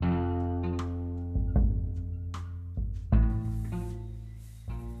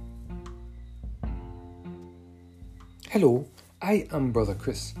Hello, I am Brother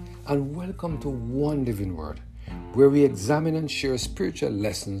Chris, and welcome to One Living Word, where we examine and share spiritual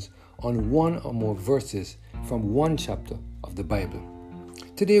lessons on one or more verses from one chapter of the Bible.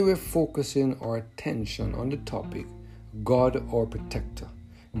 Today we're focusing our attention on the topic, God our Protector,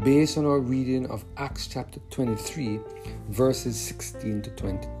 based on our reading of Acts chapter 23, verses 16 to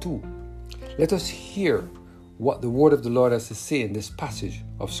 22. Let us hear what the word of the Lord has to say in this passage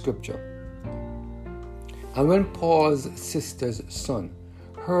of Scripture. And when Paul's sister's son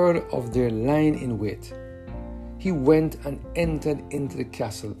heard of their lying in wait, he went and entered into the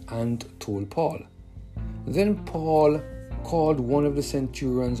castle and told Paul. Then Paul called one of the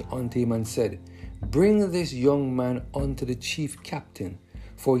centurions unto him and said, Bring this young man unto the chief captain,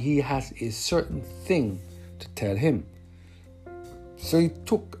 for he has a certain thing to tell him. So he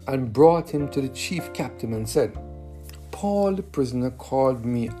took and brought him to the chief captain and said, Paul the prisoner called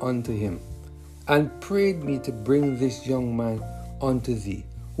me unto him, and prayed me to bring this young man unto thee,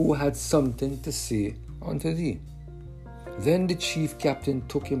 who had something to say unto thee. Then the chief captain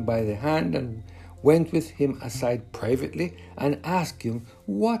took him by the hand and went with him aside privately and asked him,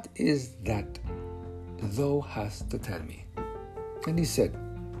 What is that thou hast to tell me? And he said,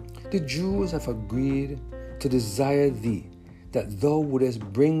 The Jews have agreed to desire thee, that thou wouldest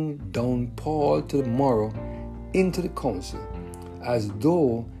bring down Paul to the morrow into the council, as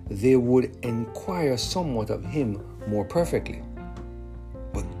though they would inquire somewhat of him more perfectly.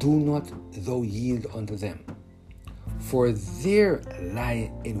 But do not thou yield unto them, for there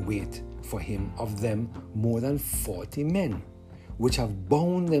lie in wait for him of them more than 40 men, which have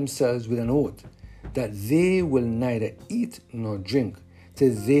bound themselves with an oath, that they will neither eat nor drink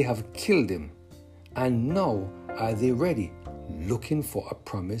till they have killed him. And now are they ready, looking for a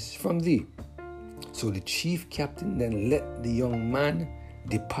promise from thee. So the chief captain then let the young man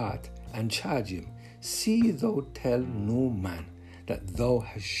depart and charge him, See thou tell no man that thou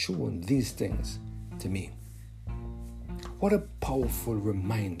hast shown these things to me. What a powerful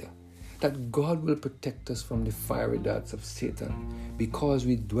reminder that God will protect us from the fiery darts of Satan, because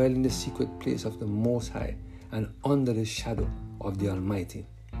we dwell in the secret place of the Most High and under the shadow of the Almighty.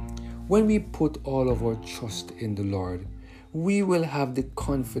 When we put all of our trust in the Lord, we will have the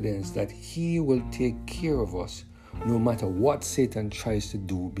confidence that He will take care of us no matter what Satan tries to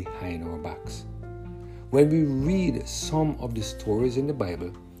do behind our backs. When we read some of the stories in the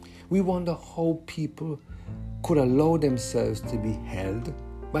Bible, we wonder how people could allow themselves to be held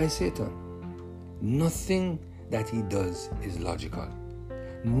by Satan. Nothing that he does is logical.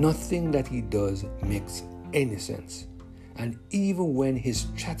 Nothing that he does makes any sense. And even when his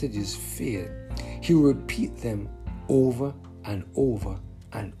strategies fail, he will repeat them over and over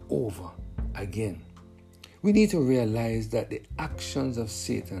and over again. We need to realize that the actions of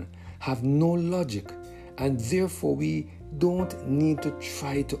Satan have no logic, and therefore we don't need to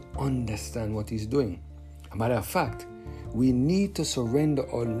try to understand what he's doing. As a matter of fact, we need to surrender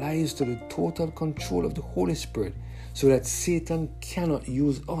our lives to the total control of the Holy Spirit so that Satan cannot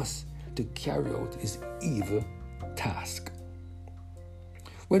use us to carry out his evil task.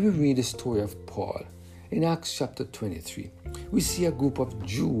 When we read the story of Paul in Acts chapter 23, we see a group of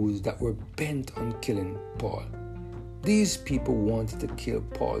Jews that were bent on killing Paul. These people wanted to kill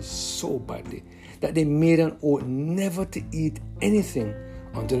Paul so badly that they made an oath never to eat anything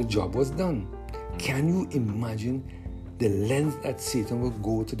until the job was done. Can you imagine the length that Satan will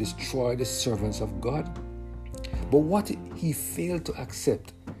go to destroy the servants of God? But what he failed to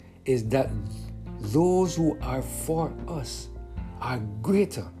accept is that those who are for us are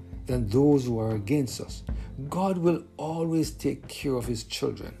greater than those who are against us. God will always take care of his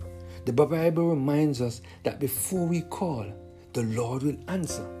children. The Bible reminds us that before we call, the Lord will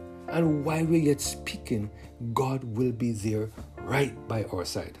answer. And while we're yet speaking, God will be there right by our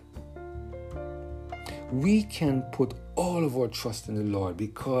side. We can put all of our trust in the Lord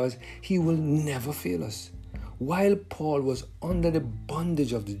because he will never fail us. While Paul was under the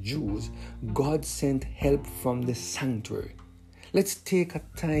bondage of the Jews, God sent help from the sanctuary. Let's take a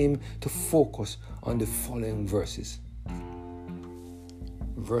time to focus on the following verses.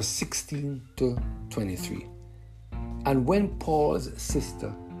 Verse 16 to 23. And when Paul's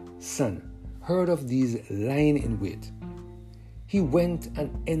sister's son heard of these lying in wait, he went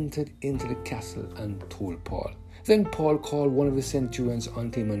and entered into the castle and told Paul. Then Paul called one of the centurions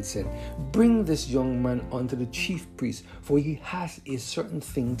unto him and said, Bring this young man unto the chief priest, for he has a certain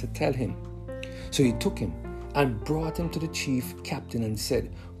thing to tell him. So he took him and brought him to the chief captain and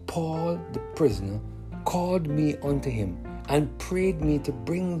said, Paul the prisoner called me unto him and prayed me to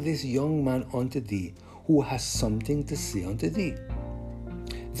bring this young man unto thee, who has something to say unto thee.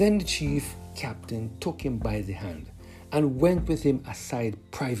 Then the chief captain took him by the hand and went with him aside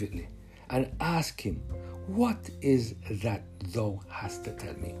privately and asked him, "What is that thou hast to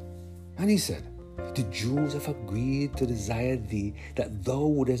tell me?" And he said, "The Jews have agreed to desire thee that thou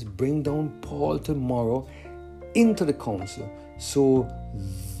wouldest bring down Paul tomorrow into the council, so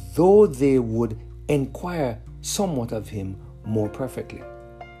though they would inquire somewhat of him more perfectly.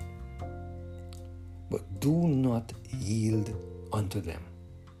 But do not yield unto them,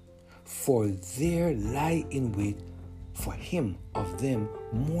 for there lie in wait for him of them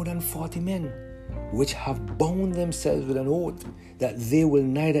more than 40 men, which have bound themselves with an oath that they will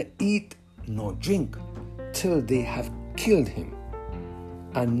neither eat nor drink till they have killed him.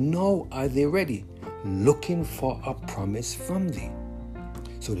 And now are they ready, looking for a promise from thee."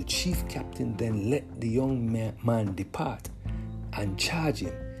 So the chief captain then let the young man depart and charge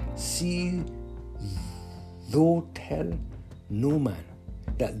him, "See thou tell no man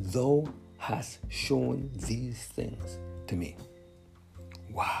that thou hast shown these things to me."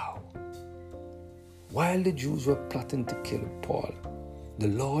 Wow. While the Jews were plotting to kill Paul, the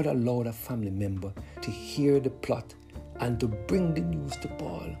Lord allowed a family member to hear the plot and to bring the news to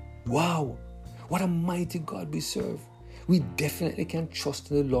Paul. Wow. What a mighty God we serve. We definitely can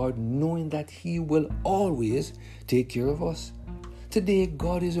trust in the Lord, knowing that He will always take care of us. Today,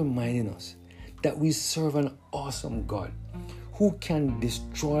 God is reminding us that we serve an awesome God who can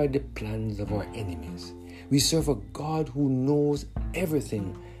destroy the plans of our enemies. We serve a God who knows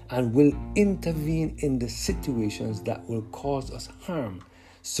everything and will intervene in the situations that will cause us harm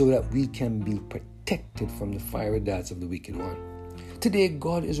so that we can be protected from the fiery darts of the wicked one. Today,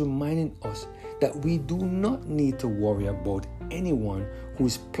 God is reminding us that we do not need to worry about anyone who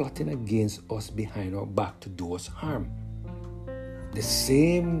is plotting against us behind our back to do us harm. The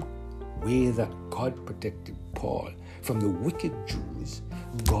same way that God protected Paul from the wicked Jews,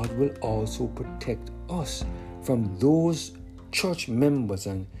 God will also protect us from those church members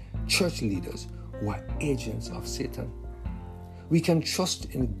and church leaders who are agents of Satan. We can trust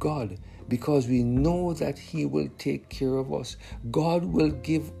in God because we know that He will take care of us. God will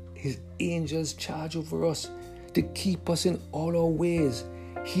give His angels charge over us to keep us in all our ways.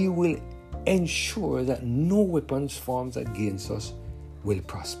 He will ensure that no weapons formed against us will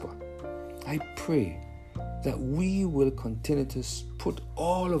prosper. I pray that we will continue to put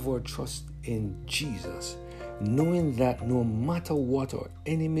all of our trust in Jesus, knowing that no matter what our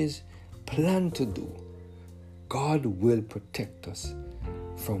enemies plan to do, God will protect us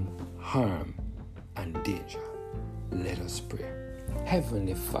from harm and danger. Let us pray.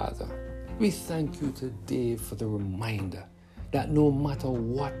 Heavenly Father, we thank you today for the reminder that no matter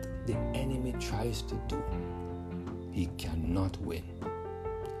what the enemy tries to do, he cannot win.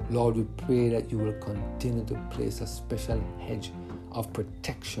 Lord, we pray that you will continue to place a special hedge of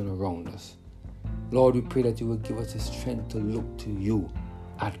protection around us. Lord, we pray that you will give us the strength to look to you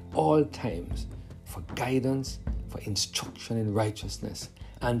at all times for guidance, for instruction in righteousness,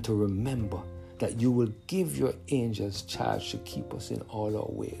 and to remember that you will give your angels charge to keep us in all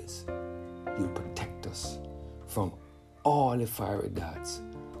our ways. You'll protect us from all the fiery darts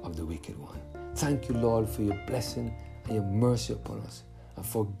of the wicked one. Thank you, Lord, for your blessing and your mercy upon us. And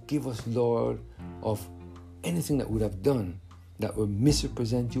forgive us, Lord, of anything that we would have done that will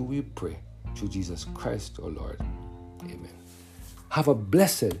misrepresent you, we pray. Through Jesus Christ, our Lord. Amen. Have a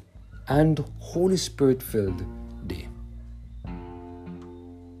blessed and Holy Spirit-filled